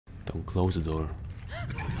Don't close the door.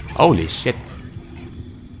 Holy shit!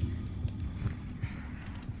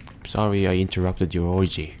 Sorry I interrupted your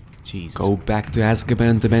orgy. Jesus. Go back to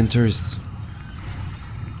Azkaban, Dementors.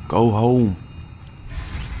 Go home.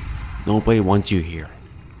 Nobody wants you here.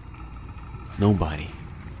 Nobody.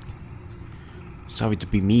 Sorry to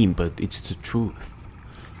be mean, but it's the truth.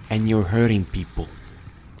 And you're hurting people.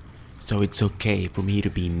 So it's okay for me to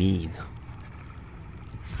be mean.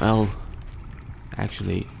 Well,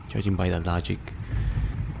 actually, judging by that logic,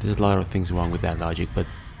 there's a lot of things wrong with that logic, but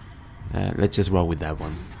let's just roll with that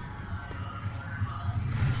one.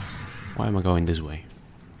 Why am I going this way?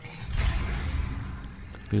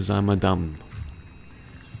 Because I'm a dumb.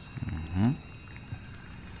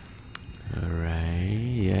 Alright,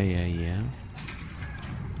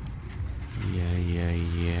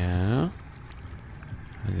 yeah.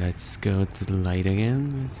 Let's go to the light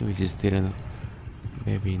again. So we just did a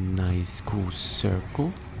very nice, cool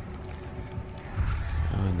circle.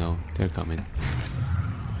 Oh no, they're coming.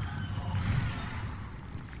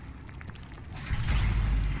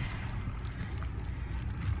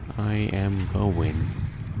 I am going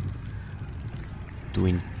to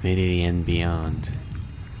infinity and beyond.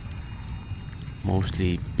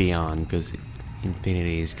 Mostly beyond, because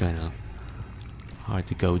infinity is kind of hard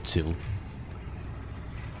to go to.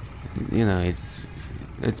 You know,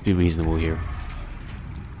 let's be reasonable here.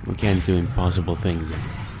 We can't do impossible things.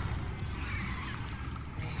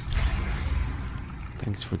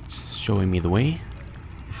 Thanks for showing me the way.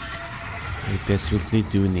 I desperately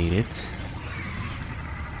do need it.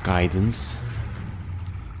 Guidance.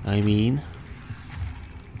 I mean.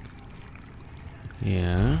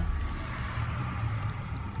 Yeah.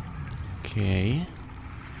 Okay.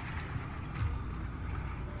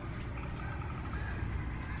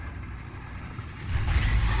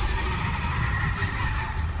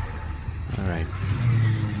 Alright.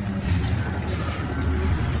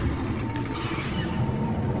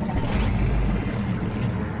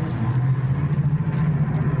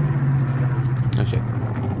 Oh shit.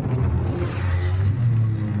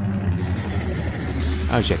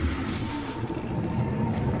 Oh shit.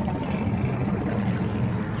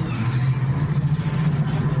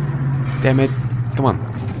 Damn it. Come on.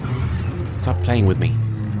 Stop playing with me.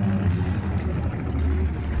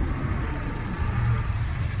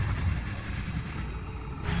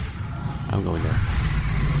 I'm going there.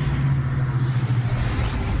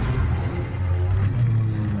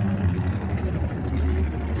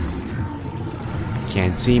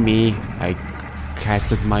 Can't see me. I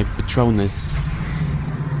casted my Patronus.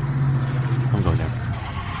 I'm going there.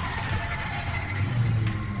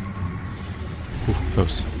 Ooh,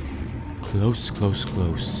 close. Close.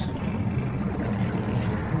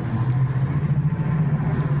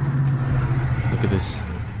 Look at this.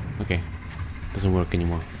 Okay. Doesn't work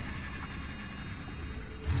anymore.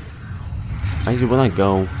 I just wanna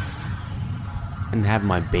go and have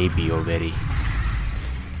my baby already.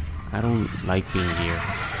 I don't like being here.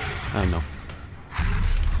 I don't know.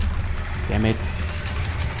 Damn it.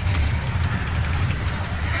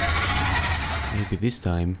 Maybe this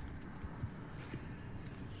time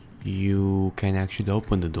you can actually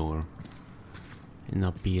open the door and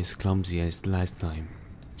not be as clumsy as the last time.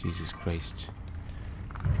 Jesus Christ.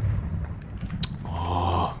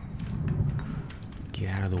 Oh. Get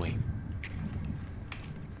out of the way.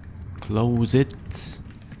 Close it.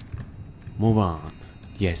 Move on.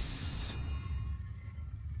 Yes.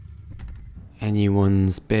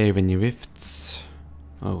 Anyone spare any rifts?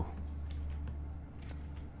 Oh.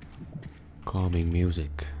 Calming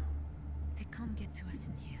music. They can't get to us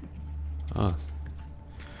in here. Oh.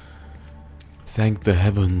 Thank the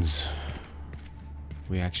heavens.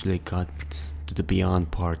 We actually got to the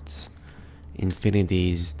beyond parts.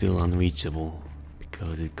 Infinity is still unreachable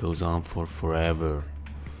because it goes on for forever.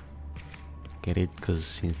 Get it?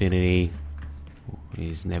 Because infinity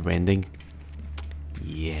is never ending.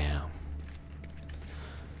 Yeah.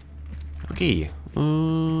 Okay.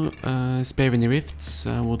 Spare any rifts?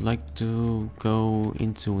 I would like to go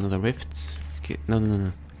into another rift. Okay.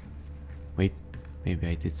 No. Wait. Maybe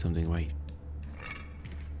I did something right.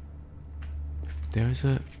 There's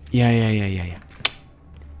a... Yeah.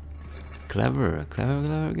 Clever.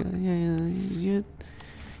 Yeah.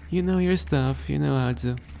 You know your stuff. You know how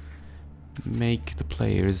to make the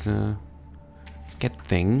players get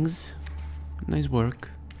things. Nice work.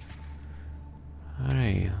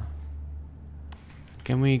 Alright.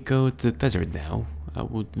 Can we go to the desert now? I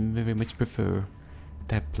would very much prefer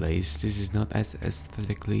that place. This is not as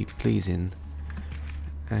aesthetically pleasing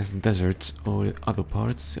as the desert or other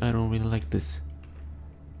parts. I don't really like this.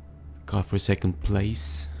 God for second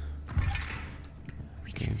place.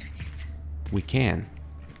 We can do this. We can.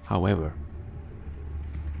 However,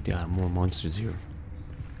 there are more monsters here.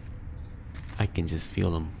 I can just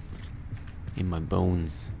feel them in my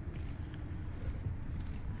bones.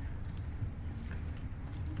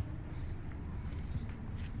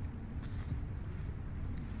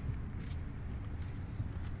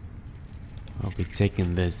 I'll be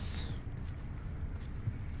taking this.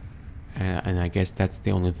 And I guess that's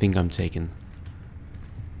the only thing I'm taking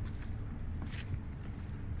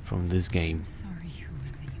from this game. Sorry,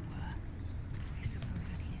 whoever you were. I suppose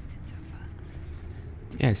at least it's over.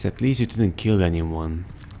 Yes, at least you didn't kill anyone.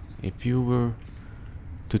 If you were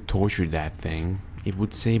to torture that thing, it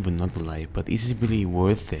would save another life, but is it really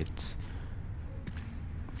worth it?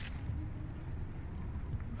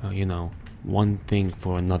 You know, one thing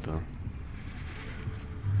for another.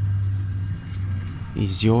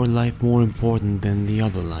 Is your life more important than the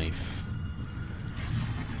other life?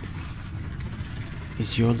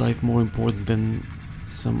 Is your life more important than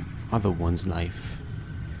some other one's life?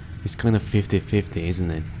 It's kind of 50-50, isn't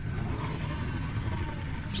it?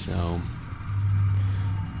 So,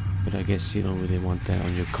 but I guess you don't really want that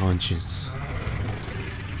on your conscience.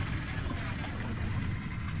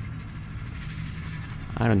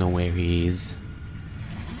 I don't know where he is.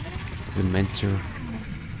 The mentor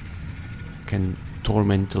can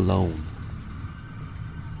torment alone.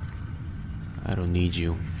 I don't need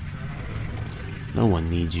you. No one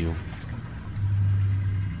needs you.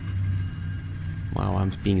 Wow,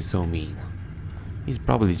 I'm being so mean. He's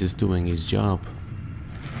probably just doing his job.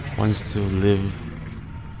 Wants to live,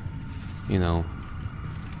 you know,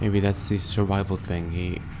 maybe that's his survival thing.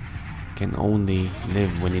 He can only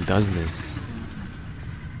live when he does this.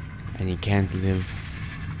 And he can't live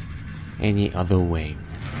any other way.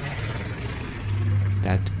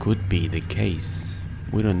 That could be the case.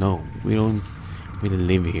 We don't know. We don't really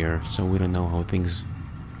live here, so we don't know how things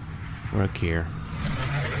work here.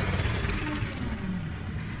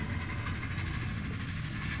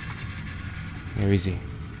 Where is he?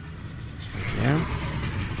 He's right there.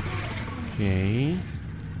 Okay.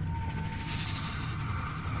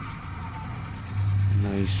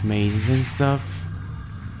 Nice mazes and stuff.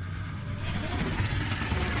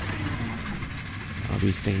 I'll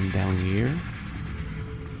be staying down here.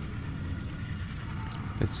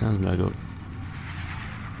 That sounds like a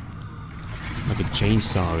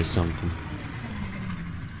chainsaw or something.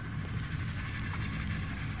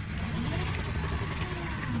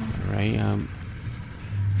 Alright,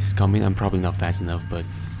 he's coming. I'm probably not fast enough, but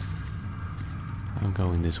I'm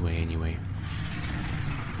going this way anyway.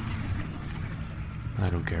 I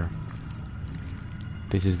don't care.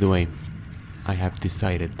 This is the way. I have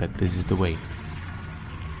decided that this is the way.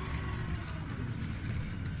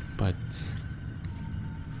 But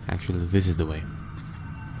actually, this is the way.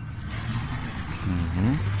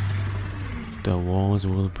 The walls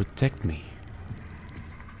will protect me.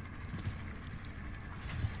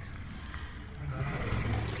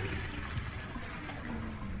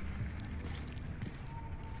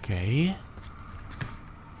 Okay.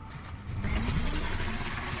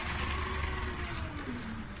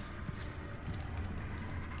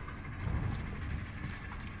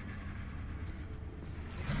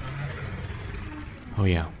 Oh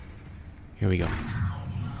yeah. Here we go.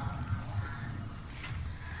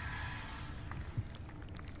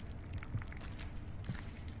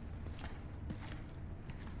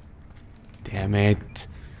 Damn it.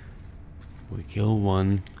 We kill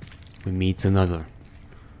one, we meet another.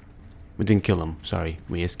 We didn't kill him, sorry.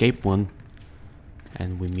 We escape one,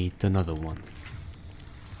 and we meet another one.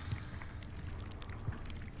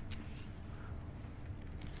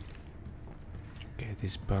 Okay,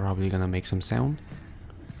 this is probably gonna make some sound.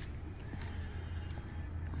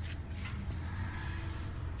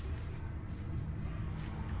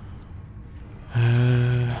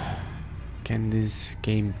 Can this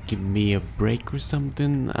game give me a break or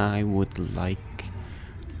something? I would like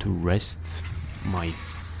to rest my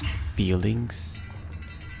feelings.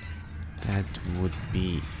 That would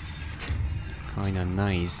be kinda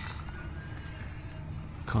nice.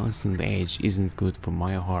 Constant edge isn't good for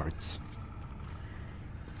my heart.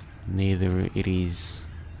 Neither it is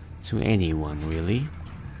to anyone, really.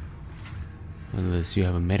 Unless you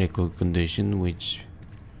have a medical condition where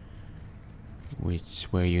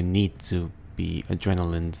you need to be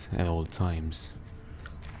adrenaline at all times.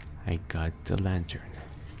 I got a lantern.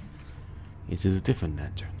 Is it a different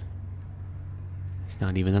lantern? It's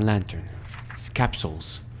not even a lantern. It's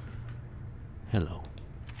capsules. Hello.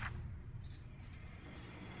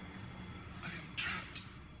 I am trapped.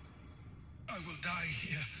 I will die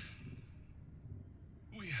here.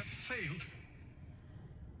 We have failed.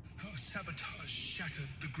 Our sabotage shattered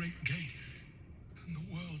the great gate, and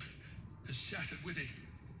the world has shattered with it.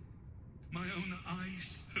 My own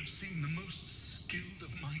eyes have seen the most skilled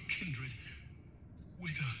of my kindred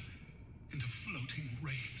wither into floating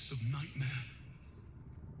wraiths of nightmare.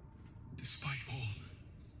 Despite all,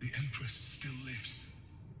 the Empress still lives,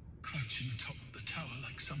 crouching atop the tower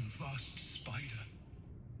like some vast spider,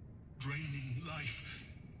 draining life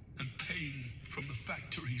and pain from the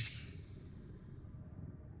factories.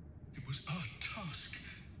 It was our task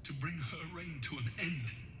to bring her reign to an end,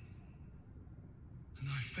 and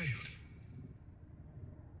I failed.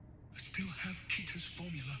 I still have Kita's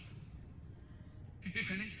formula.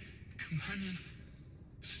 If any companion,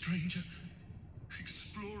 stranger,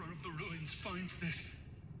 explorer of the ruins finds this,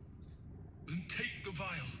 then take the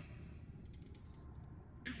vial.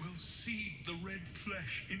 It will seed the red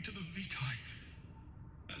flesh into the vitae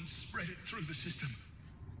and spread it through the system.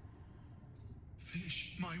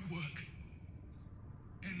 Finish my work.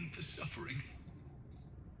 End the suffering.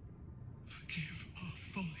 Forgive our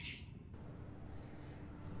folly.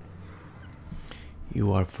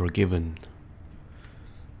 You are forgiven,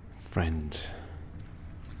 friend.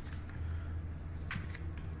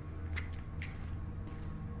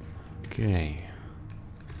 Okay.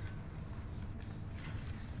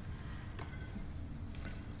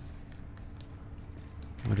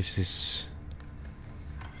 What is this?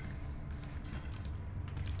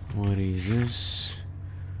 What is this?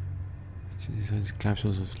 It's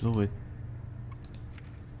capsules of fluid.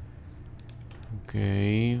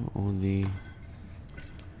 Okay, only.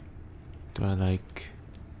 Do I like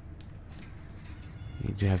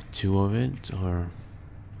need to have 2 of it, or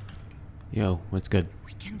yo, what's good?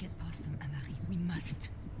 We can get past them, Amari. We must.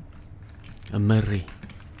 Amari.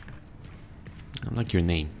 I like your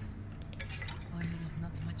name. Oil is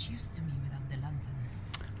not much use to me without the lantern.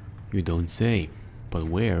 You don't say. But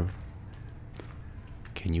where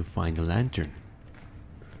can you find a lantern?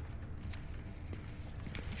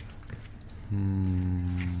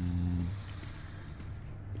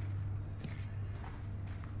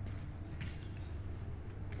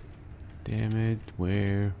 Damn it,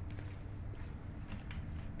 where?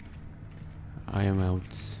 I am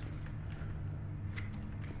out.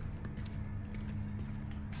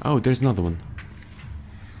 Oh, there's another one.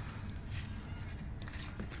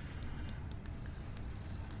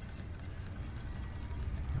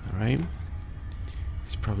 Alright.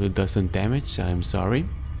 This probably does some damage, I'm sorry.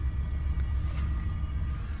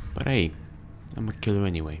 But hey, I'm a killer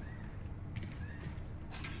anyway.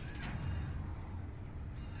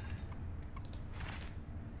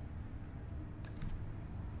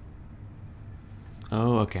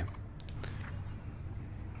 Oh, okay.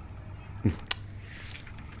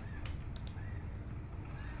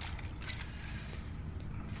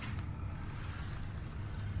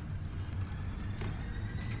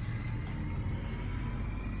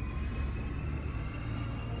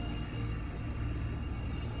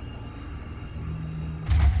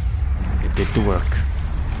 It did the work.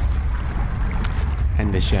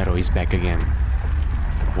 And the shadow is back again.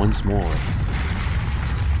 Once more.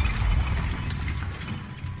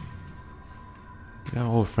 We're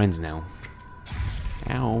all friends now.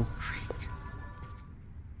 Ow. Christ.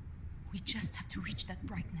 We just have to reach that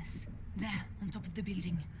brightness. There, on top of the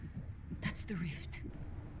building. That's the rift.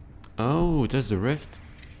 Oh, that's the rift?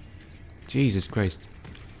 Jesus Christ.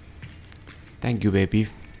 Thank you, baby.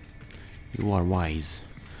 You are wise.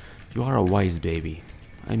 You are a wise baby.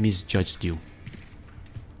 I misjudged you.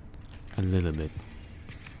 A little bit.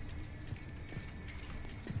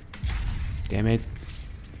 Damn it.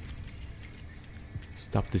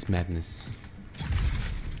 Stop this madness.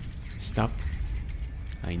 Stop.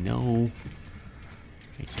 I know.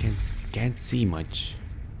 I can't see much.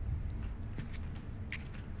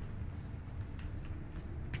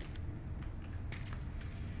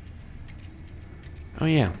 Oh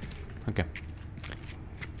yeah. Okay.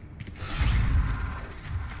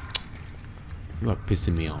 You are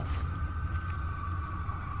pissing me off.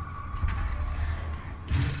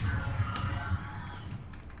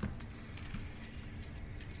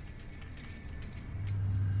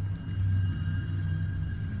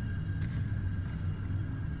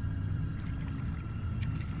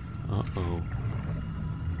 Uh-oh.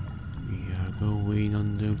 We are going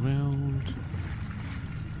underground.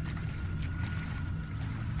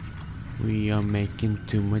 We are making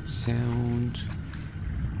too much sound.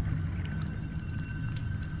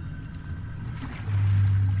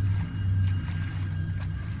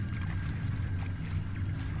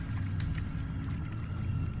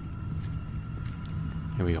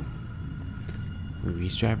 Here we go. We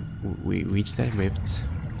reach that rift.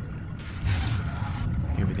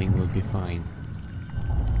 Everything will be fine.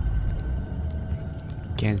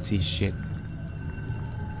 can't see shit.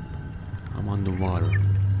 I'm underwater.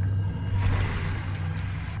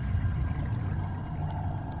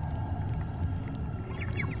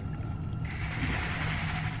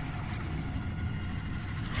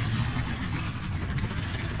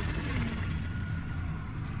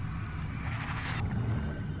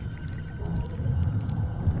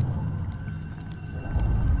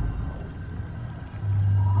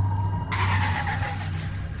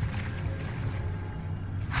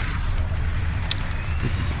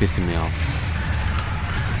 This is pissing me off.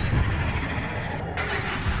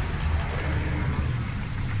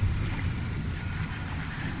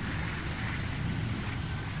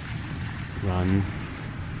 Run.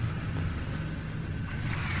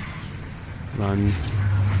 Run.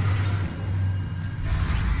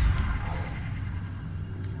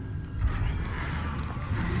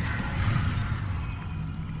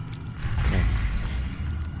 Okay.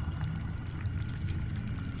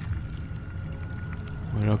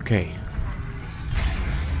 We're okay.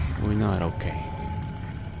 We're not okay.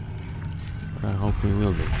 But I hope we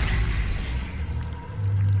will be.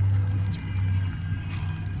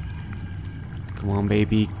 Come on,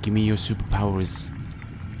 baby, give me your superpowers.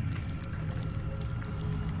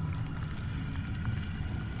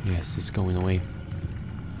 Yes, it's going away.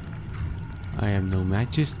 I have no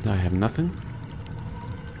matches, I have nothing.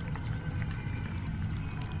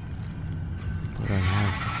 But I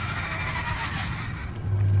have.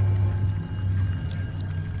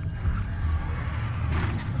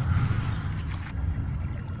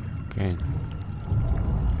 Okay.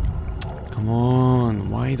 Come on,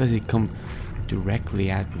 why does it come directly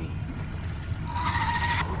at me?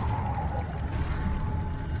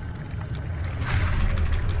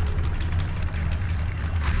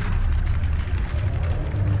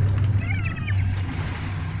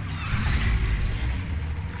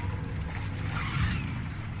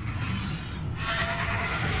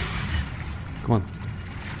 Come on.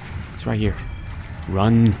 It's right here.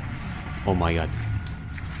 Run. Oh my god.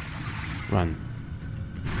 Run.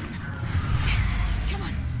 Come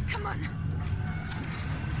on, come on.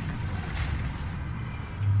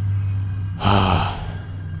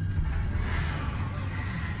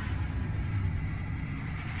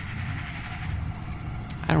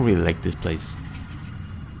 I don't really like this place.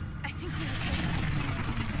 I think we're okay.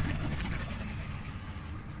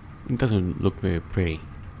 It doesn't look very pretty.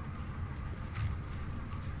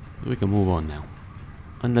 We can move on now.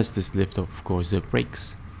 Unless this lift, of course,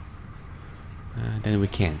 breaks. Then we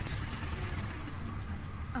can't.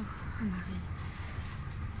 Oh, Amari.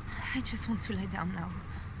 I just want to lie down now.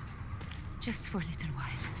 Just for a little while.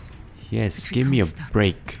 Yes, But we give me a can't stop.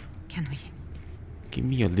 break. Can we? Give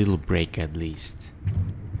me a little break at least.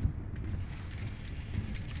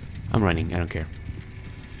 I'm running, I don't care.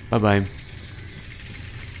 Bye-bye. I don't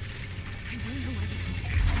know where this will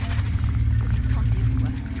take us. But it can't be any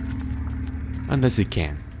worse. Unless it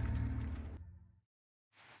can.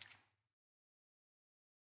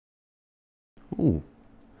 Ooh.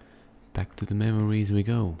 Back to the memories we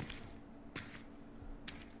go.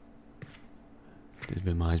 This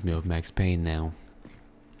reminds me of Max Payne now.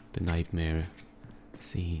 The nightmare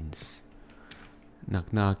scenes.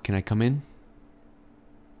 Knock knock, can I come in?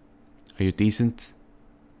 Are you decent?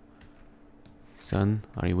 Son,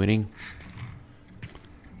 are you winning?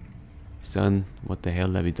 Son, what the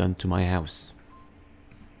hell have you done to my house?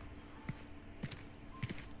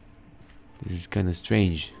 This is kinda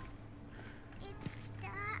strange. It's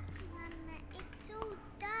dark, Mama. It's so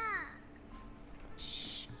dark.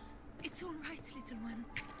 Shh. It's all right, little one.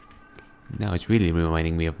 Now it's really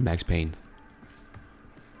reminding me of Max Payne.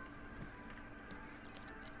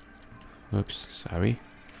 Oops, sorry.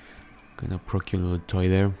 Gonna proc your little toy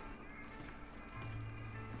there.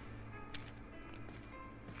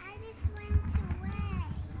 I just went away.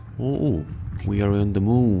 Oh, we are on the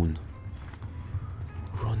moon.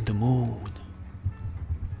 We're on the moon.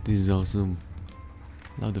 This is awesome.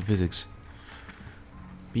 Love the physics.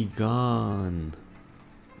 Be gone.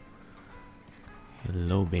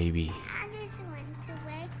 Hello, baby. I just went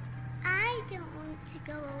away. I don't want to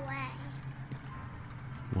go away.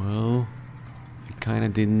 Well, you kinda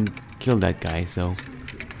didn't kill that guy, so.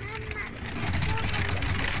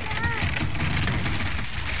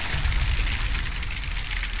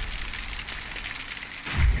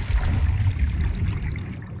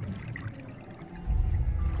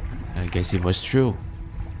 I guess it was true.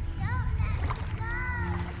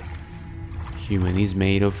 Human is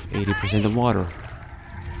made of 80% of water.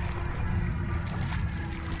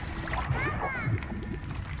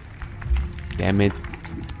 Damn it.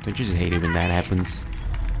 Don't you just hate it when that happens?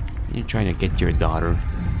 You're trying to get your daughter.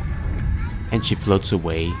 And she floats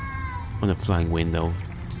away on a flying window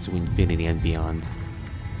to infinity and beyond.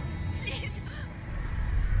 Please.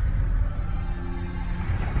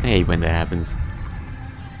 I hate when that happens.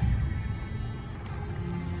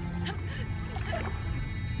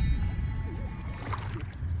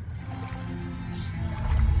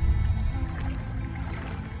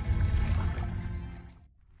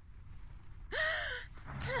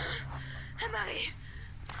 Amari.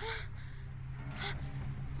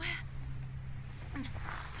 Where? No,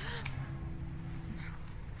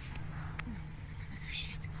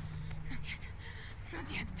 shit. Not yet.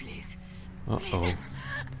 Not yet, please. Uh-oh. Please.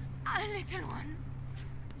 A little one.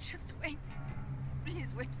 Just wait.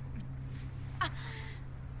 Please wait for me.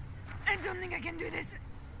 I don't think I can do this.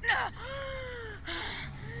 No.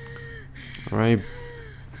 Alright.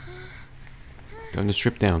 Time to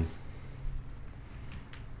strip down.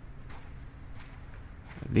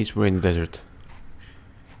 At least we're in the desert.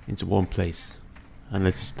 It's a warm place.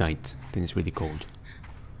 Unless it's night, then it's really cold.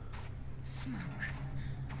 Smoke.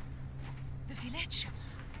 The village.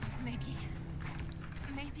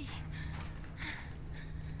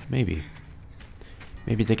 Maybe.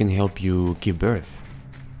 Maybe they can help you give birth.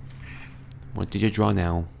 What did you draw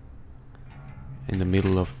now? In the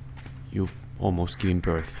middle of you almost giving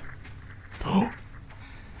birth.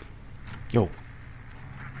 Yo.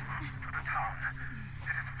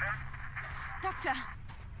 Doctor.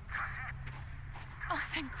 Oh,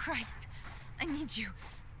 thank Christ. I need you.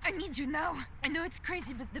 I need you now. I know it's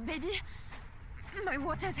crazy, but the baby... My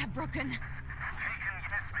waters have broken. Taken,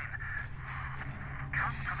 Yasmin.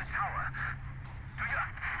 Come to the tower. Do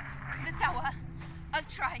you... The tower. I'll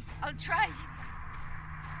try.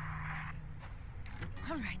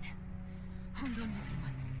 All right. Hold on, little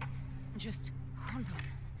one. Just hold on.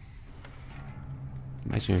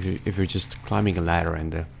 Imagine if you're just climbing a ladder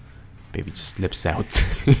and the baby just slips out.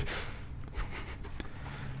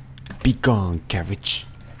 Be gone, carriage.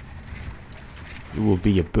 You will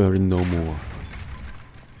be a burden no more.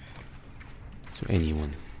 To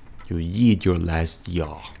anyone. You yeet your last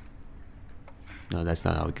yaw. No, that's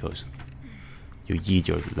not how it goes. You yeet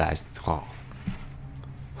your last haw.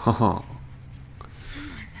 Haha. Mother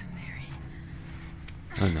Mary.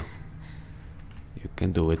 Oh no. You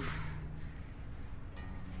can do it.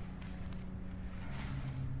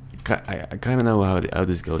 I kind of know how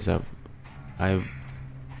this goes. I've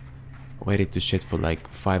waited to shit for like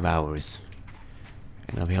 5 hours.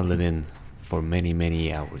 And I've held it in for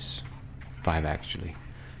many hours. 5 actually.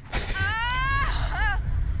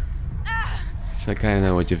 So I kind of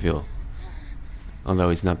know what you feel.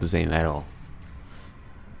 Although it's not the same at all.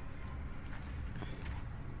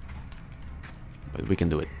 But we can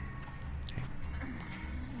do it.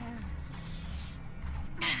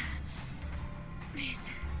 This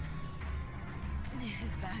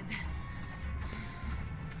is bad.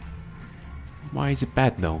 Why is it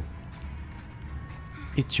bad though?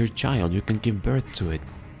 It's your child, you can give birth to it.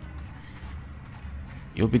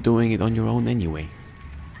 You'll be doing it on your own anyway.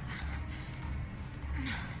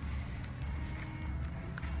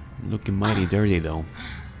 Looking mighty dirty though.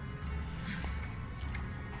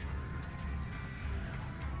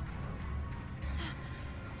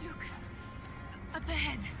 Look. Up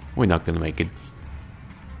ahead. We're not gonna make it.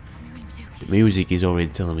 We will be okay. The music is already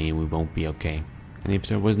telling me we won't be okay. And if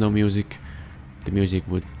there was no music, the music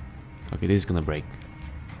would... Okay, this is gonna break.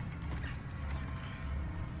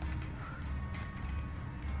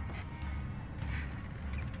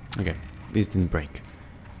 Okay, this didn't break.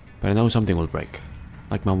 But I know something will break.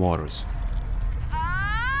 Like my waters.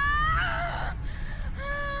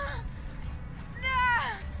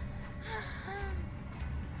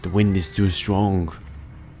 The wind is too strong.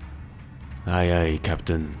 Aye aye,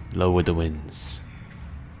 Captain. Lower the winds.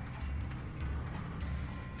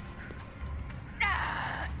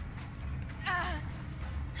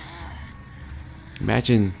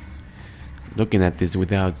 Imagine looking at this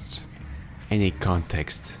without any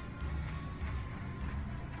context.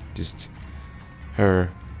 Just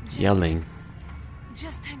her yelling,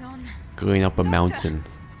 Just hang on. going up a Doctor. mountain,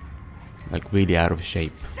 like really out of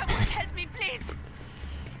shape. Someone help me, please.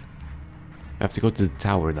 I have to go to the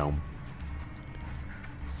tower though.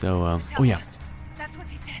 So, oh yeah. That's what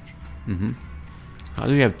he said. How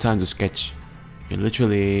do you have time to sketch? You're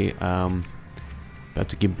literally about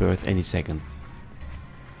to give birth any second.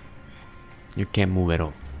 You can't move at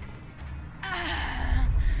all.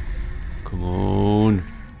 Come on.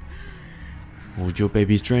 Hold your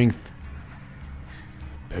baby strength.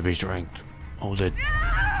 Baby strength. Hold it.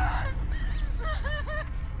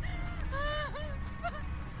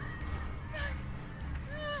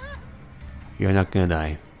 You're not gonna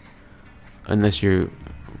die. Unless you're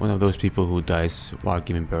one of those people who dies while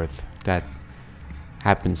giving birth. That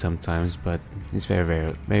happens sometimes, but it's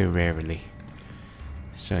very rarely.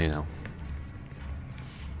 So you know,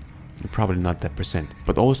 probably not that percent.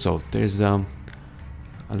 But also, there's a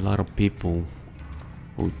lot of people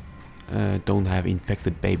who don't have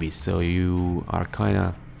infected babies, so you are kind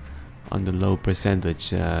of on the low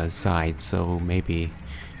percentage side. So maybe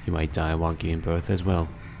you might die while giving birth as well.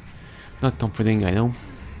 Not comforting, I know,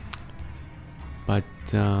 but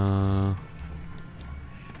I'm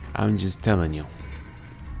just telling you.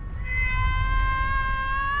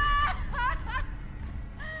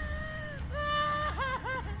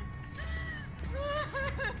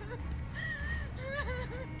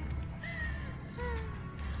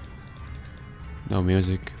 No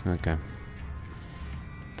music? Okay.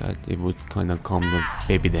 That it would kind of calm the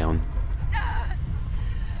baby down.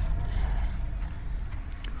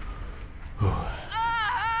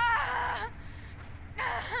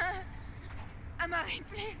 Amari,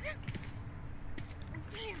 please.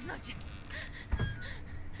 Please, not yet.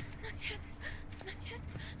 Not yet. Not yet.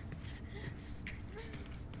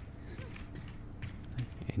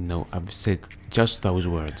 No, I've said just those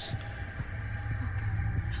words.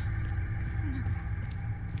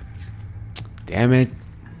 Damn it.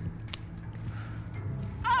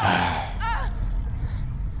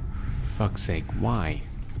 Fuck's sake, why?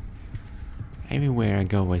 Everywhere I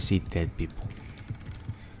go I see dead people.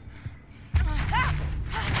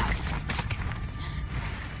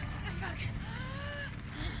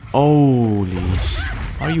 Holy sh...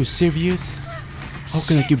 Are you serious? How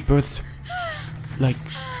can I give birth like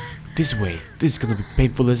this way? This is gonna be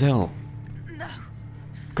painful as hell. No.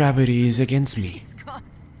 Gravity is against me. Please, God.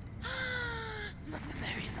 Mother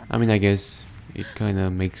Mary, not... I mean, I guess it kinda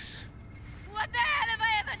makes... What the hell have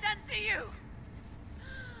I ever done to you?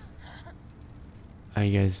 I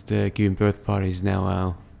guess the giving birth part is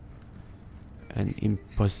now an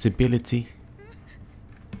impossibility.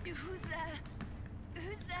 Who's there?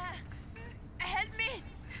 Who's there? Help me!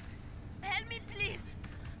 Help me, please!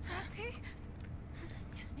 Tasi?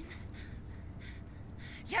 Yasmin?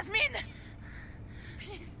 Yasmin!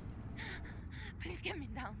 Please. Please get me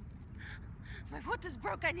down. My water's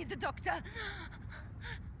broke. I need the doctor.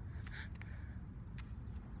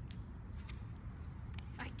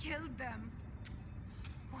 I killed them.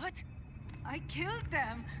 What? I killed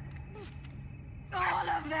them. All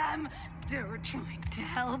of them! They were trying to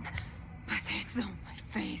help, but they saw my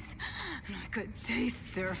face, and I could taste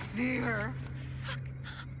their fear. Fuck.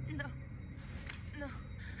 No. No. No.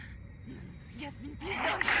 Yasmin, please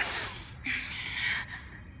don't.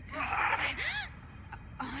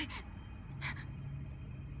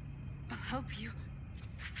 I'll help you.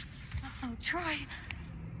 I'll try.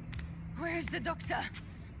 Where's the doctor?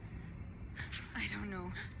 I don't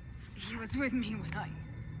know. He was with me when I...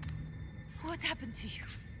 What happened to you?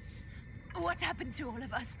 What happened to all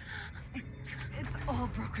of us? It's all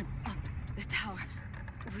broken up. The tower.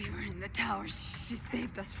 We were in the tower. She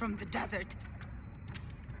saved us from the desert.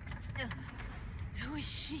 Who is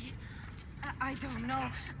she? I don't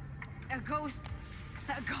know. A ghost.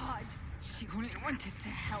 A god. She only wanted to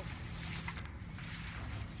help.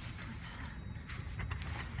 It was her.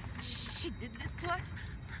 She did this to us?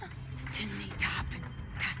 It didn't need to happen,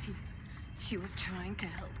 Tasi. She was trying to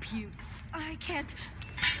help you. I can't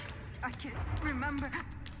remember.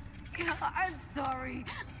 I'm sorry.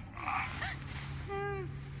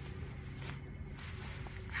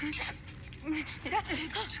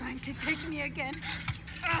 It's trying to take me again.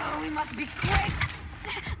 Oh, we must be quick.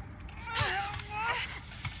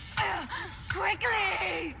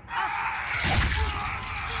 Quickly!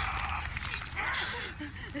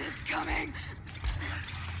 It's coming.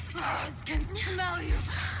 Oh, it can smell you.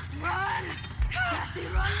 Run! Tasi,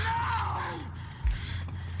 run now!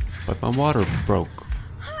 But my water broke.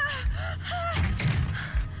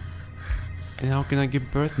 And how can I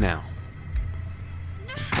give birth now?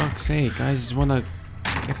 For fuck's sake, I just wanna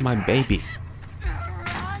get my baby.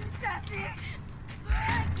 Run, Tasi!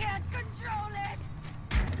 I can't control it!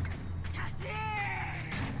 Tasi!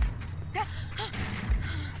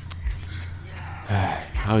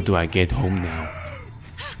 How do I get home now?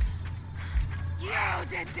 You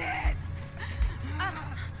did this!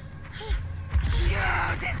 You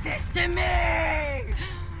did this to me!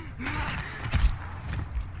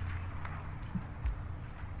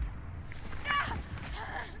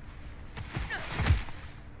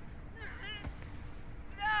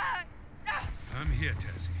 I'm here,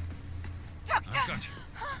 Tasi. Doctor! I've got you.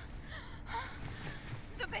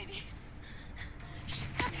 The baby.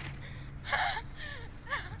 She's coming.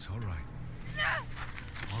 It's all right.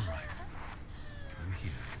 It's all right. I'm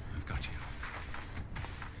here. I've got you.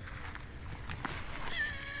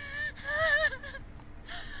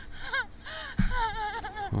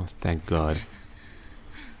 Oh, thank God.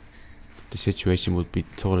 The situation would be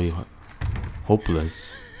totally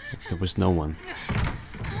hopeless if there was no one.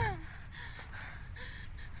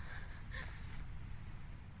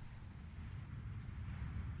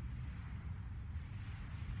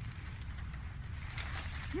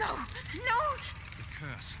 No! No! The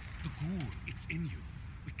curse, the ghoul, it's in you.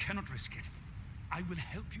 We cannot risk it. I will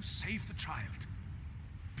help you save the child.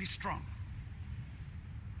 Be strong.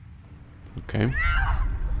 Okay.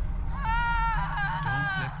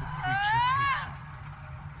 Don't let the creature take you.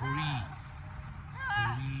 Breathe.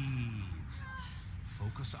 Breathe.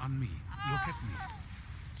 Focus on me. Look at me.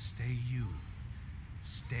 Stay you.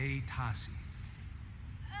 Stay Tasi.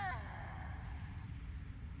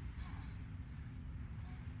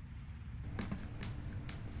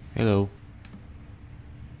 Hello.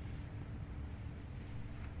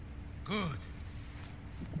 Good.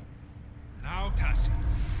 Now, Tasi.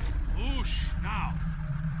 Whoosh, now.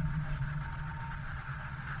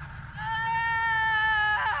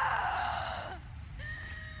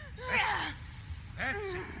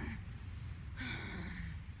 That's it.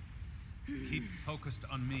 Keep focused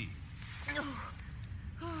on me.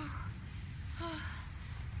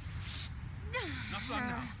 Not long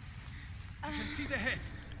now. I can see the head.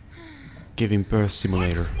 Giving birth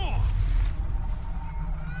simulator. Once more.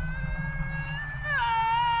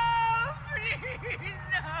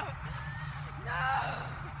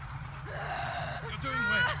 You're doing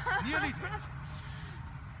well. Nearly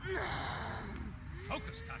there.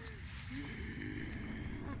 Focus, Tasi.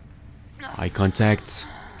 Eye contact.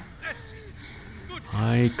 That's it. Good.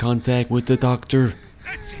 Eye contact with the doctor.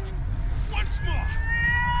 That's it. Once more.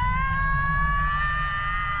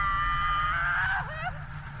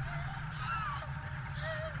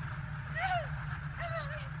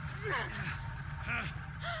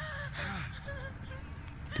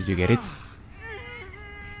 Did you get it?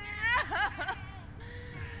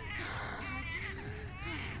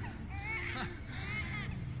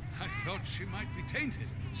 I thought she might be tainted,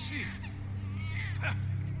 but she... Perfect.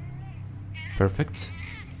 Perfect.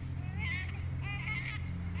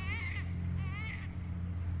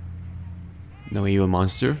 No evil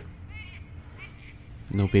monster.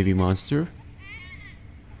 No baby monster.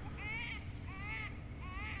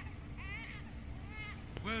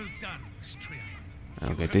 Well done, Miss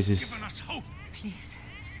Triana. Okay, You this have is... given us hope. Please.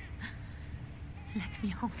 Let me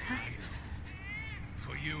hold her.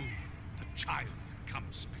 For you, the child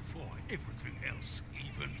comes before everything else,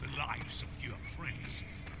 even the lives of your friends.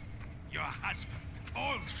 Your husband,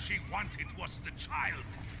 all she wanted was the child.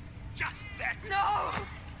 Just that. No!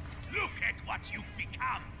 Look at what you've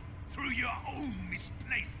become through your own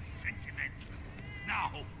misplaced sentiment.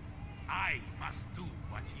 Now, I must do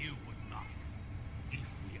what you would not, if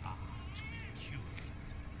we are to be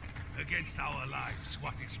cured. Against our lives,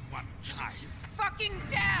 what is one child? Fucking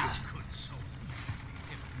dare! You could so easily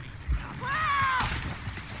give me up.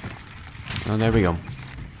 Oh, there we go.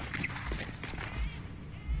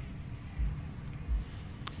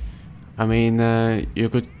 I mean, you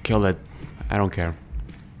could kill it. I don't care.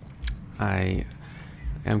 I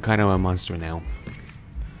am kind of a monster now.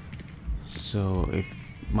 So if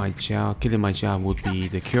my child, killing my child would be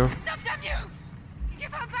the cure, Stop, damn you!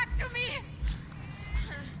 Give her back to me!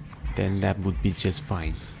 then that would be just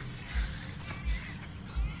fine.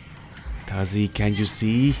 Tasi, can you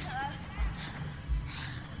see?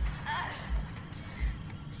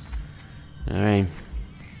 Alright.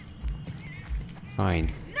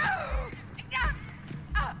 Fine.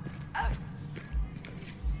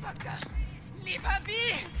 Fucker! Leave her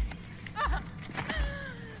be!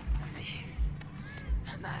 Please.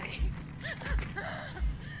 Amari.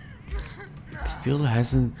 Still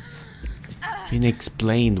hasn't been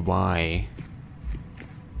explained why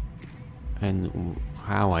and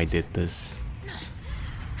how I did this.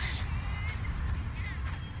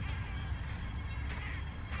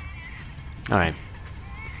 Alright.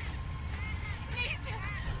 Please!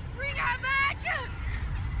 Bring her back!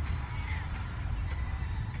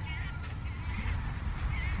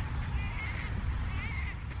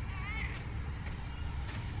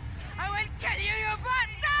 I will kill you, you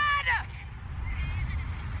bastard!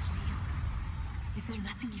 Is there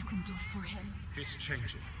nothing you can do for him? He's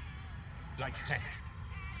changing. Like heck.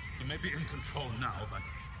 He may be in control now, but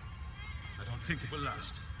I don't think it will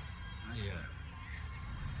last. I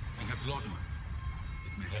have laudanum.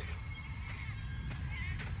 It may help.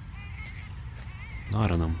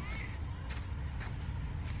 Not on them.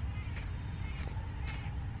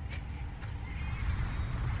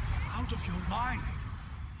 Out of your mind.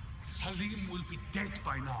 Salim will be dead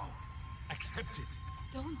by now. Accept it.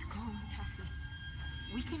 Don't go, Tasi.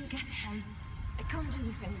 We can get help I can't do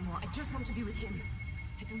this anymore. I just want to be with him.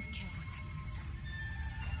 I don't care what happens.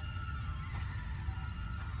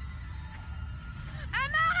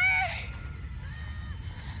 Amari!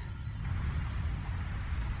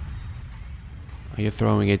 Are you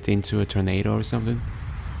throwing it into a tornado or something?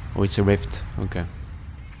 Oh, it's a rift. Okay.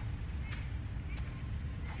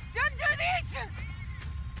 Don't do this!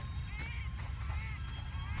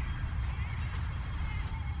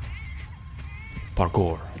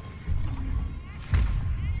 Parkour.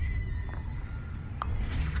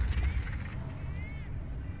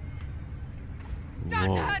 Don't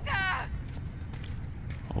Whoa. hurt her!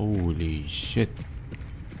 Holy shit.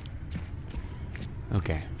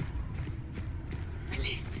 Okay.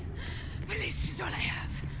 Release. Release is all I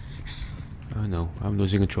have. Oh no, I'm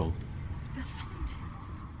losing control. The fountain.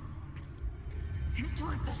 It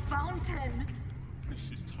was the fountain.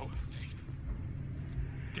 This is our fate.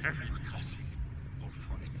 Damn you, Tasi. All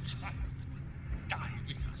for a child that will die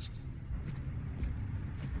with us.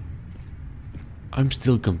 I'm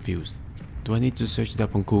still confused. Do I need to search it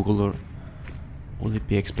up on Google, or will it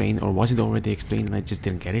be explained, or was it already explained and I just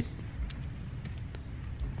didn't get it?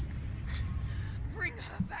 Bring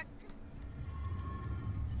her back to...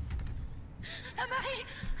 Amari!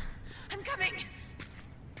 I'm coming!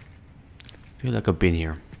 I feel like I've been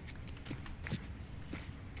here.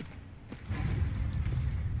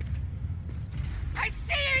 I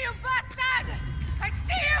see you, you bastard! I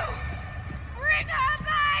see you! Bring her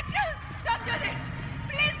back! Don't do this!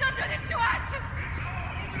 Please don't do this to us! It's our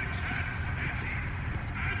only chance, Tasi.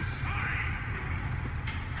 I'm sorry.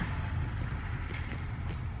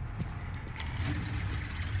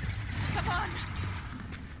 Come on!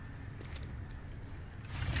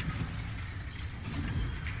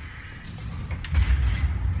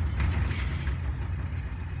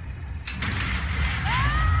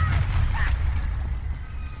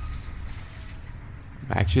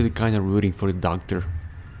 I'm actually kind of rooting for the doctor.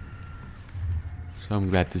 So I'm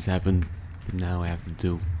glad this happened. But now I have to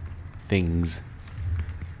do things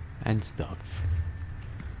and stuff.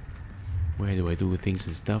 Where do I do things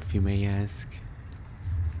and stuff, you may ask?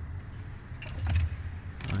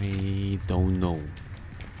 I don't know.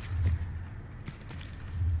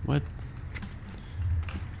 What?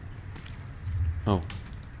 Oh.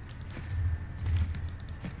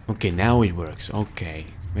 Okay, now it works. Okay,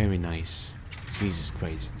 very nice. Jesus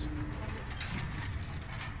Christ.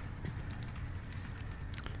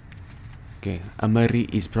 Okay, Amari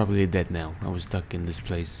is probably dead now. I was stuck in this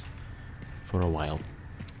place for a while.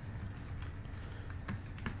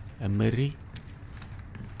 Amari?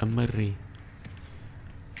 Amari.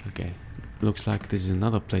 Okay, looks like this is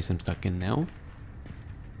another place I'm stuck in now.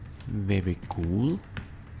 Very cool.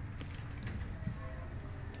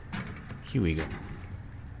 Here we go.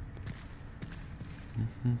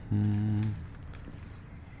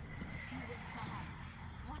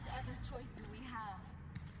 What other choice do we have?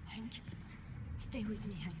 Hank, stay with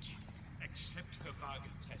me, Hank. Accept her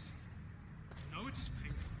bargain, Tasi. I know it is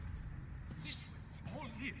painful. This way we all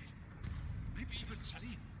live. Maybe even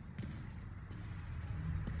Salim.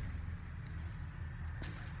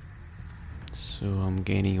 So I'm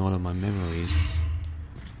gaining all of my memories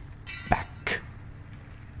back.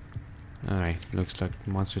 Alright, looks like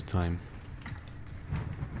monster time.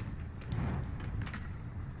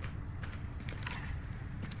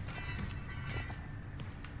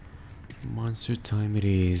 Monster time it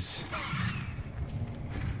is.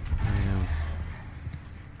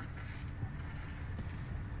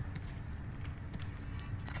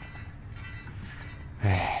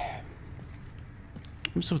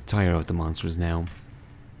 I'm so tired of the monsters now.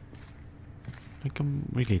 Like, I'm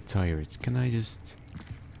really tired. Can I just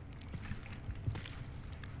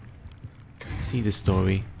see the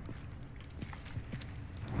story?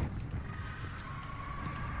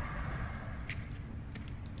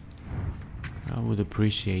 I would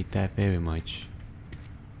appreciate that very much.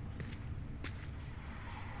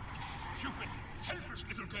 You stupid, selfish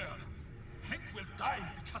little girl. Hank will die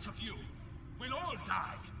because of you. We'll all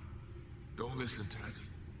die. Don't listen, Tasi.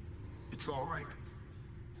 It's all right.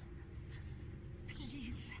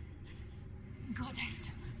 Please.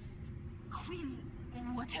 Goddess. Queen,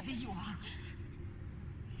 whatever you are.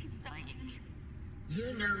 He's dying.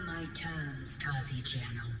 You know my terms, Tasi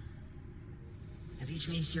Channel. Have you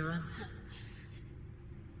changed your answer?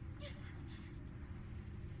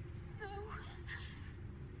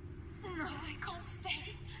 No, I can't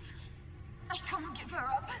stay. I can't give her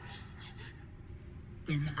up.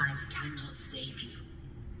 Then I cannot save you.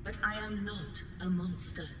 But I am not a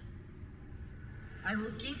monster. I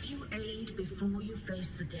will give you aid before you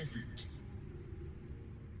face the desert.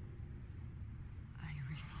 I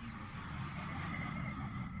refused.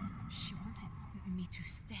 to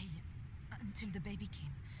stay until the baby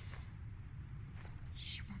came.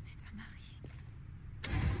 She wanted Amari.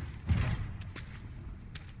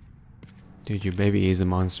 Dude, your baby is a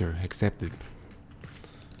monster. Accept it.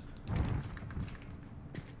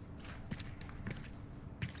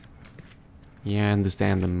 Yeah, I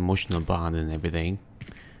understand the emotional bond and everything.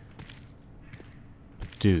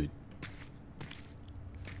 But dude.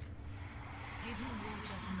 Give him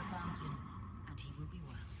water from the fountain, and he will be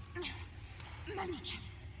well. Malik,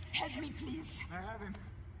 help me, please. I have him.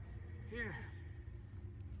 Here.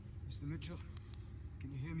 Mr. Mitchell,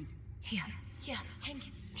 can you hear me? Here, Hank,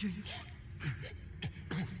 drink.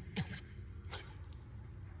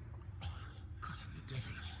 God, the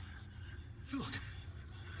devil. Look.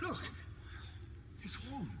 Look. His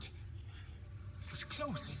wound. It was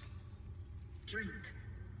closing. Drink,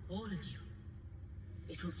 all of you.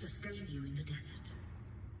 It will sustain you in the desert.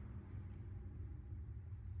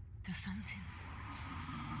 The fountain.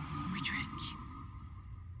 We drank.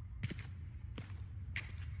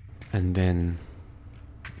 And then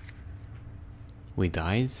we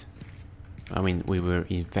died. I mean, we were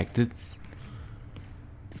infected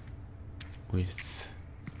with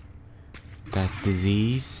that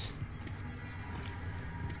disease.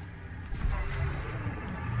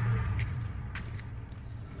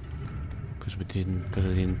 Because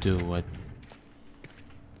I didn't do what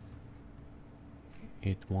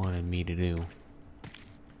it wanted me to do.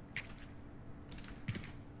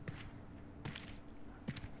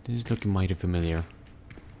 This is looking mighty familiar.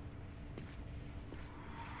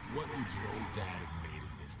 What would your old dad have made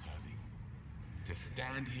of this, Tasi? To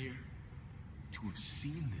stand here, to have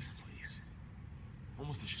seen this place.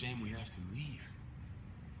 Almost a shame we have to leave.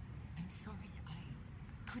 I'm sorry,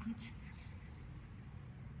 I couldn't.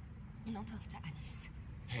 Not after Alice.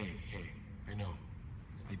 Hey, I know.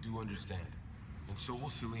 I do understand. And so will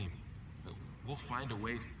Salim. We'll find a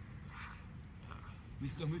way to...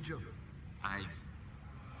 Mr. Mitchell.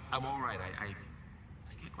 I'm alright. I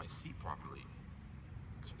can't quite see properly.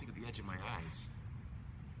 Something at the edge of my eyes.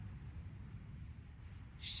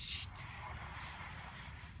 Shit.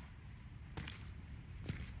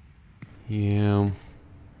 Yeah.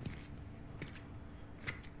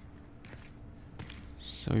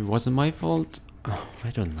 So it wasn't my fault? Oh,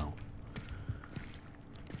 I don't know.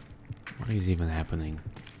 What is even happening?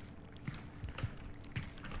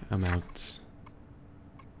 I'm out.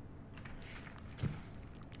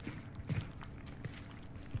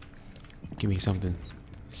 Give me something.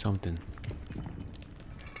 Something.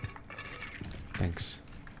 Thanks.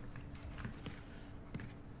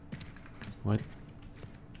 What?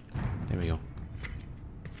 There we go.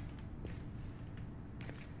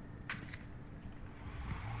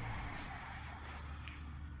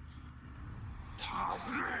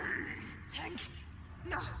 Hank!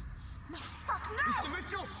 No! No, fuck no! Mr.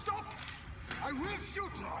 Mitchell, stop! I will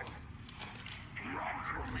shoot you! Run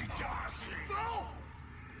from me, Tasi! Go!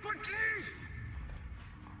 Quickly!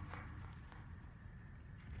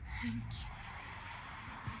 Hank.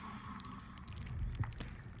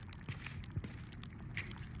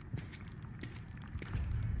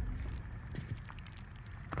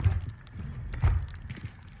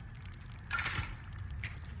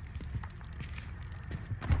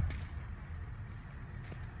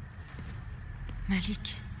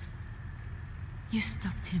 Malik, you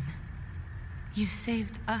stopped him. You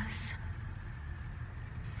saved us.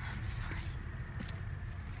 I'm sorry.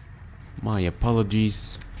 My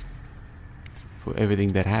apologies for everything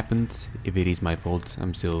that happened. If it is my fault,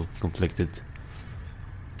 I'm still conflicted.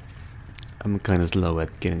 I'm kinda slow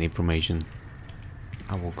at getting information.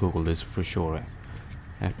 I will Google this for sure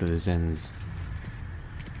after this ends.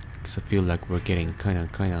 Cause I feel like we're getting kinda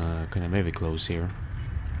very close here.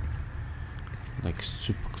 Like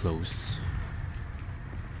super close.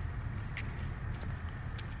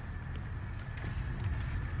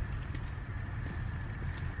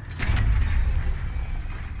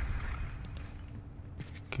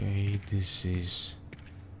 Okay, this is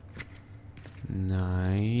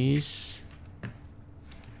nice.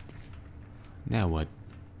 Now what?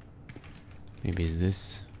 Maybe it's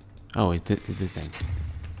this. Oh, it's this thing.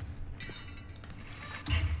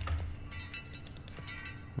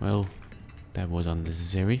 Well, that was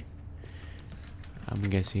unnecessary. I'm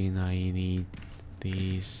guessing I need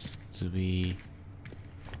these to be...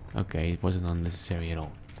 Okay, it wasn't unnecessary at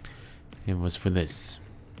all. It was for this.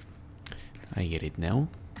 I get it now.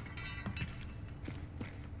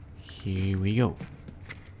 Here we go.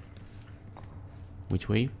 Which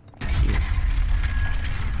way? Here.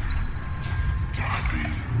 Tasi!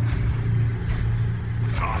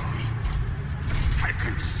 Tasi! I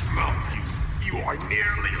can smell you! You are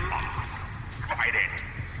nearly lost! Fight it!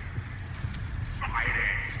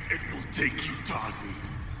 Tasi.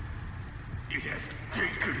 It has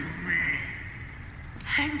taken me.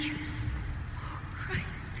 Hank. Oh,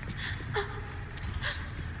 Christ.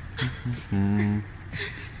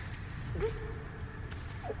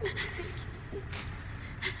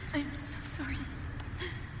 I'm so sorry.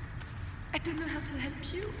 I don't know how to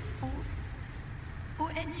help you or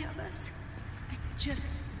any of us. I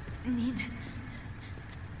just need...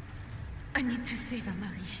 I need to save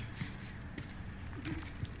Amari.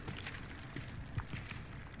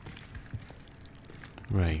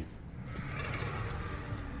 Right.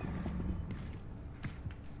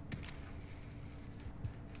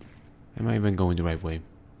 Am I even going the right way?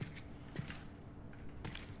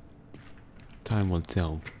 Time will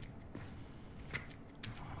tell.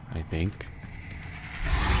 I think.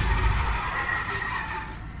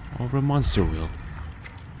 Or a monster will.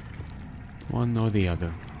 One or the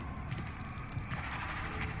other.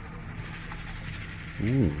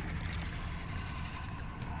 Ooh.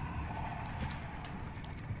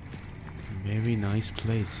 Very nice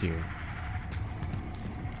place here.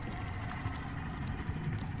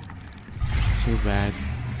 So bad.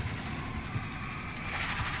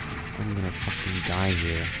 I'm gonna fucking die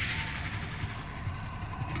here.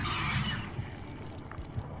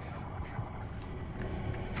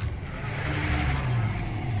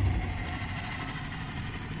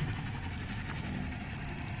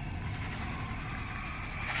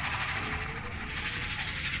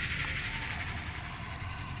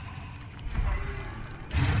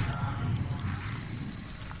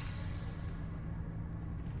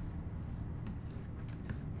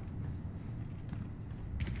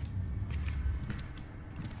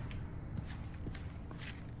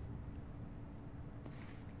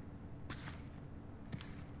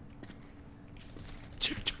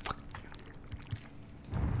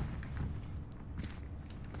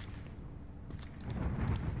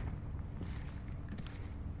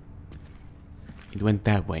 It went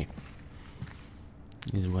that way.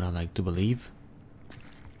 Is what I like to believe.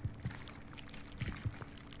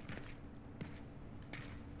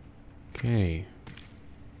 Okay.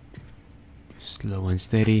 Slow and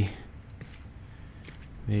steady.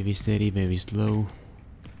 Maybe steady, maybe slow.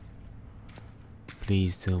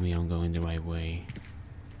 Please tell me I'm going the right way.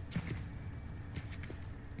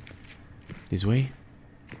 This way?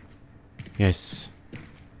 Yes.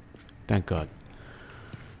 Thank God.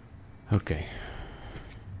 Okay.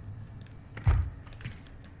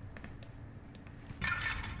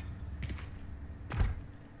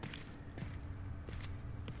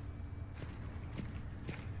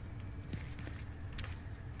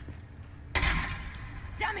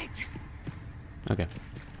 Damn it! Okay.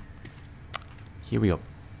 Here we go.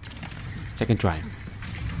 Second try.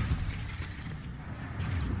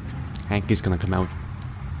 Hank is gonna come out.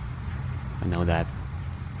 I know that.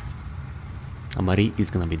 Amari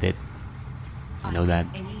is gonna be dead. I know that.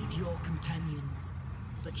 Aid your companions,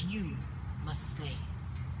 but you must stay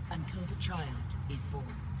until the child is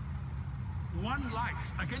born. One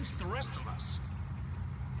life against the rest of us.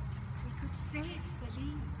 We could save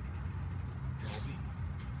Salim. Tasi,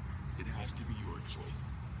 it has to be your choice.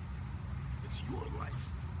 It's your life.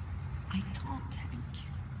 I can't, Hank.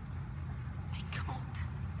 I can't.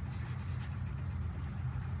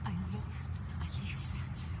 I lost Alice.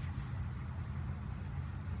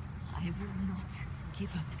 I will not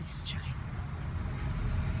give up this child.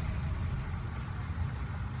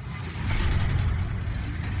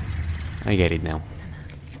 I get it now.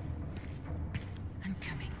 I'm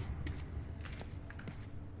coming.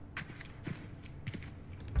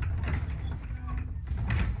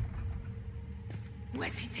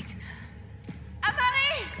 Where's he taken her?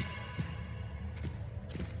 Amari!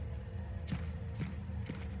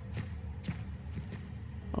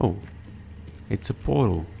 Oh, it's a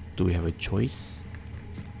portal. Do we have a choice?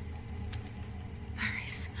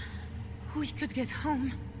 Paris. We could get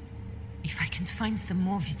home. If I can find some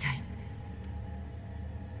more Vitae.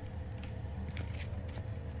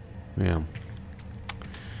 Yeah.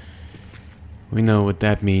 We know what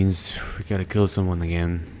that means. We gotta kill someone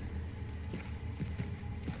again.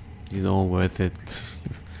 It's all worth it.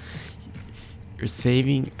 You're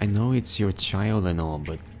saving, I know it's your child and all,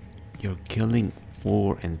 but you're killing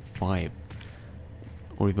 4 and 5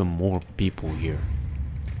 or even more people here.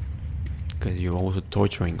 Because you're also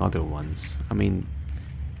torturing other ones. I mean,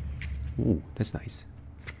 ooh, that's nice.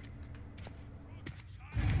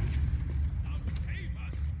 Now save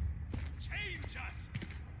us! Change us!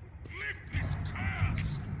 Lift this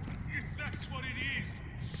curse! If that's what it is,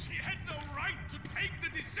 she had no right to take the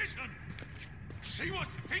decision! She was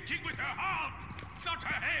thinking with her heart, not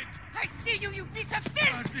her head! I see you, you piece of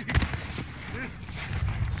filth! Tasi!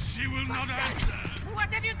 She will not answer.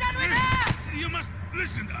 What have you done with her? You must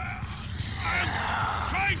listen. I am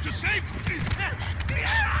trying to save.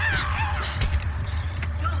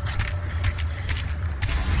 Stop!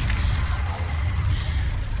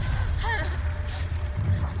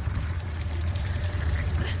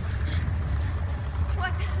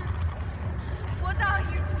 What are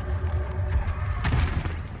you?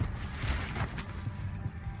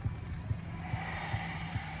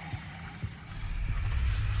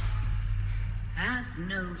 Have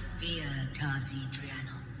no fear, Tasi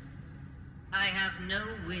Drianon. I have no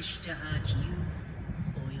wish to hurt you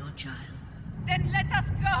or your child. Then let us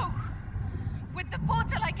go. With the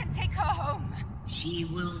portal, I can take her home. She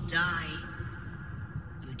will die.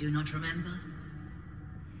 You do not remember?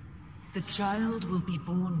 The child will be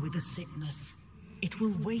born with a sickness. It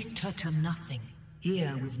will waste her to nothing.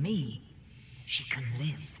 Here with me, she can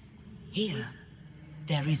live. Here,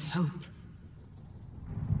 there is hope.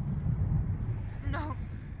 No.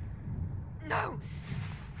 No.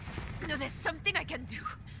 No, there's something I can do.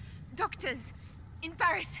 Doctors in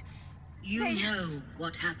Paris. You know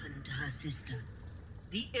what happened to her sister.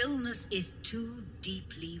 The illness is too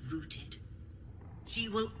deeply rooted. She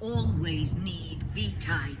will always need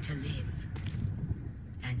Vitae to live.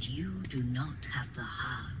 And you do not have the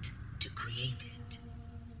heart to create it.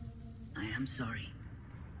 I am sorry.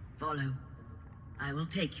 Follow. I will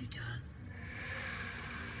take you to her.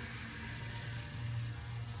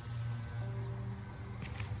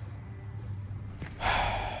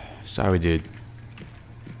 Sorry, dude.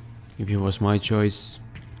 If it was my choice,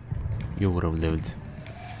 you would have lived.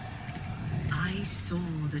 I saw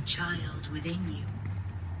the child within you.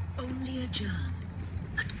 Only a germ,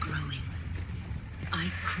 but growing. I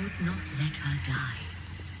could not let her die.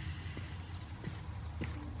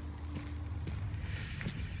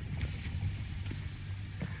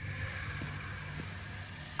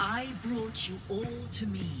 I brought you all to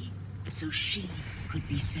me so she could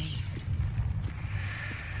be saved.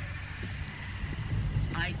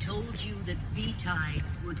 I told you that Vitae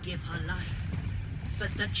would give her life,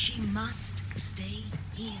 but that she must stay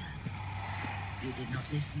here. You did not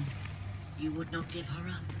listen. You would not give her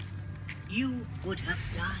up. You would have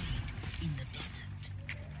died in the desert.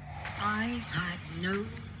 I had no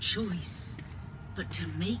choice but to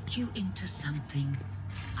make you into something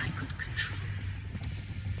I could control.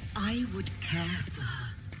 I would care for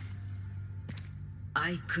her.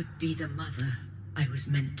 I could be the mother I was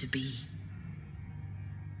meant to be.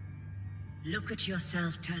 Look at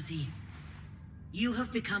yourself, Tasi. You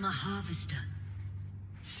have become a harvester.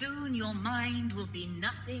 Soon your mind will be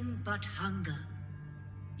nothing but hunger.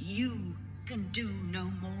 You can do no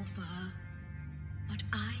more for her, but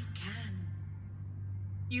I can.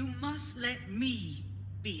 You must let me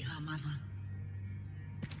be her mother.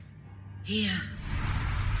 Here.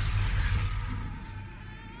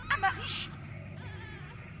 Amari!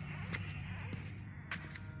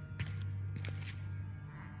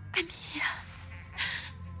 I'm here.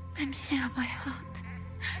 I'm here, my heart.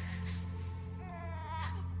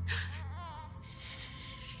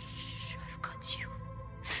 I've got you.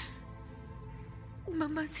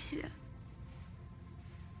 Mama's here.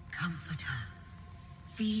 Comfort her.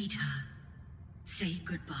 Feed her. Say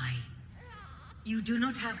goodbye. You do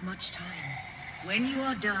not have much time. When you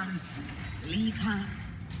are done, leave her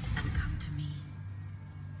and come to me.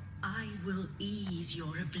 I will ease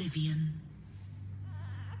your oblivion.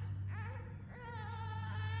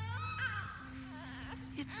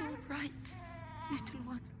 It's all right, little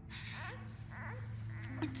one.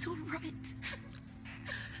 It's all right.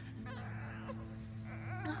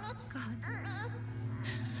 Oh, God.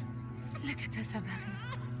 Look at us, Amari.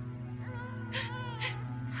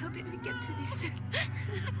 How did we get to this? Do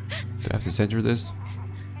I have to censor this?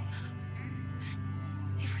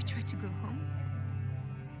 If we try to go home,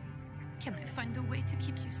 can I find a way to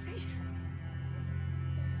keep you safe?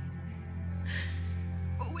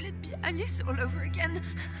 Or will it be Alice all over again?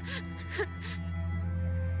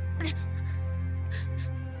 But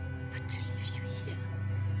to leave you here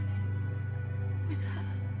with her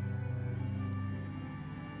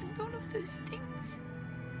and all of those things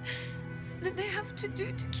that they have to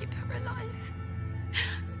do to keep her alive.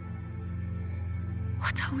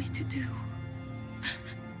 What are we to do?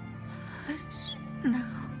 Hush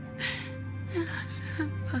now.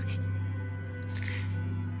 Lullaby.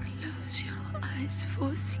 Close your eyes,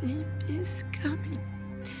 for sleep is coming.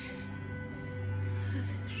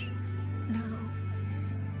 Hush now.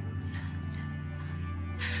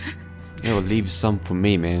 Yo, leave some for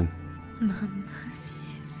me, man. Mama's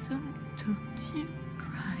here, so don't you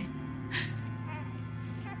cry.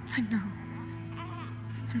 I know.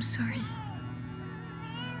 I'm sorry.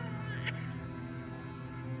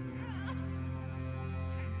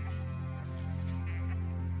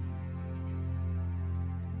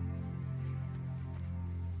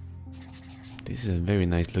 This is a very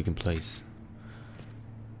nice looking place.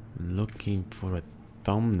 I'm looking for a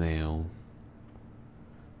thumbnail.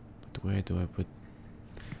 But where do I put...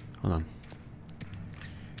 Hold on.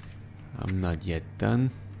 I'm not yet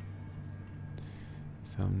done.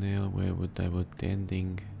 Thumbnail, where would I put the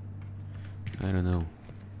ending? I don't know.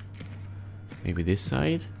 Maybe this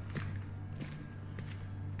side?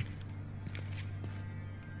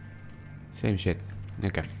 Same shit.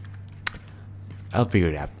 Okay. I'll figure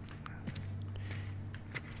it out.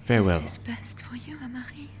 Farewell. Is this best for you,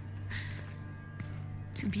 Amari?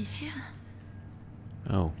 To be here?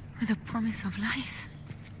 Oh. With a promise of life?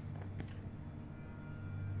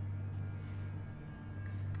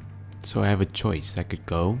 So I have a choice. I could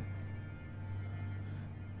go.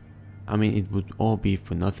 I mean, it would all be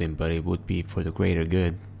for nothing, but it would be for the greater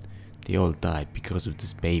good. They all died because of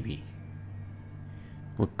this baby.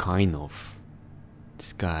 What kind of?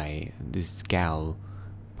 This guy, this gal,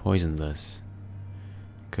 poisoned us.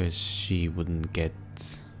 Because she wouldn't get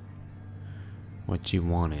what she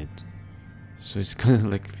wanted. So it's kind of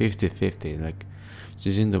like 50-50. Like,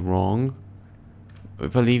 she's in the wrong.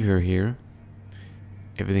 If I leave her here,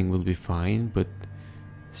 everything will be fine, but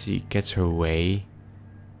she gets her way.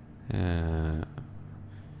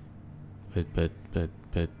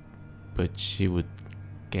 But she would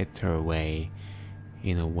get her way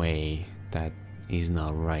in a way that is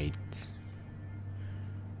not right.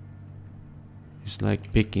 It's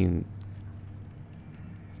like picking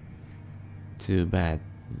two bad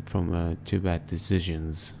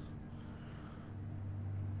decisions.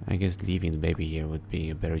 I guess leaving the baby here would be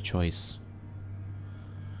a better choice.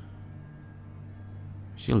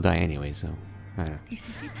 She'll die anyway, so I don't know. This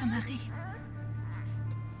is it, Amari.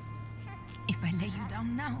 If I lay you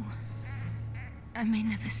down now, I may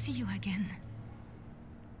never see you again.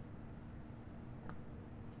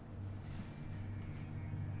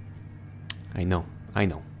 I know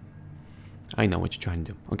what you're trying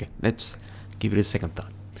to do. Okay, let's give it a second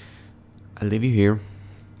thought. I'll leave you here.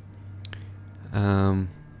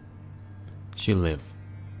 She'll live.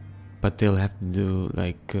 But they'll have to do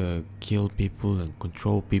like kill people and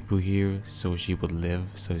control people here so she would live.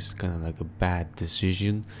 So it's kind of like a bad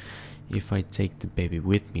decision. If I take the baby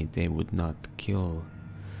with me, they would not kill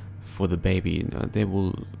for the baby. They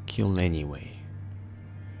will kill anyway.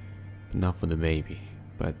 But not for the baby.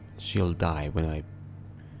 But she'll die when I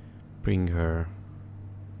bring her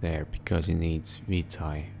there because he needs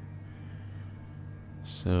Vitae.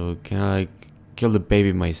 So can I like kill the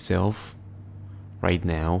baby myself right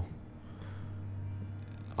now?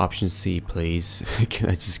 Option C, please. Can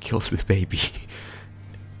I just kill the baby?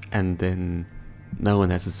 And then no one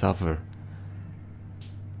has to suffer.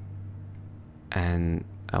 And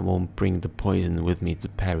I won't bring the poison with me to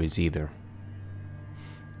Paris either.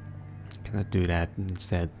 Can I do that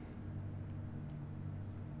instead?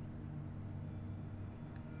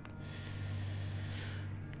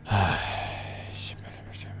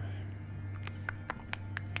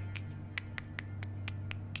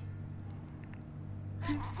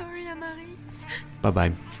 I'm sorry, Amari.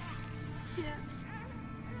 Bye-bye. Here,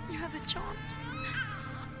 you have a chance.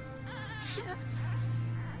 Here,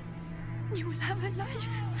 you will have a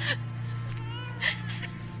life.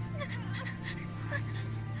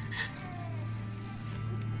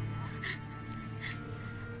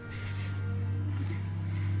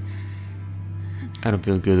 I don't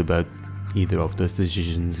feel good about either of those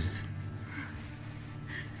decisions.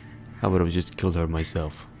 I would have just killed her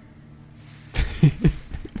myself.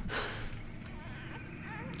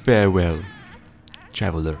 Farewell,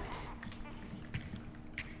 traveler.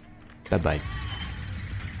 Bye-bye.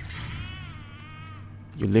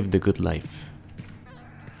 You lived a good life.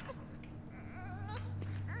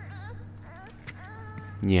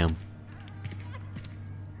 Yeah.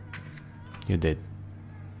 You did.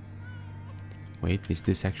 Wait, is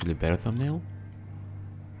this actually a better thumbnail?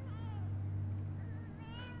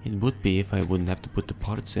 It would be if I wouldn't have to put the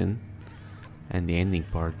parts in and the ending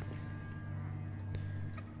part.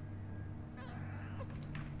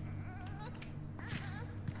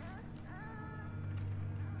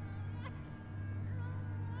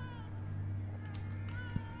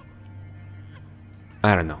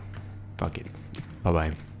 I don't know. Fuck it.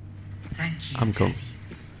 Bye-bye. Thank you, I'm cool. Tasi.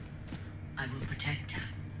 I will protect her.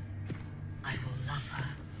 I will love her.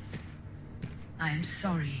 I am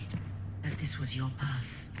sorry that this was your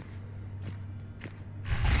path.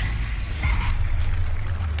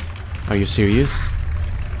 Are you serious?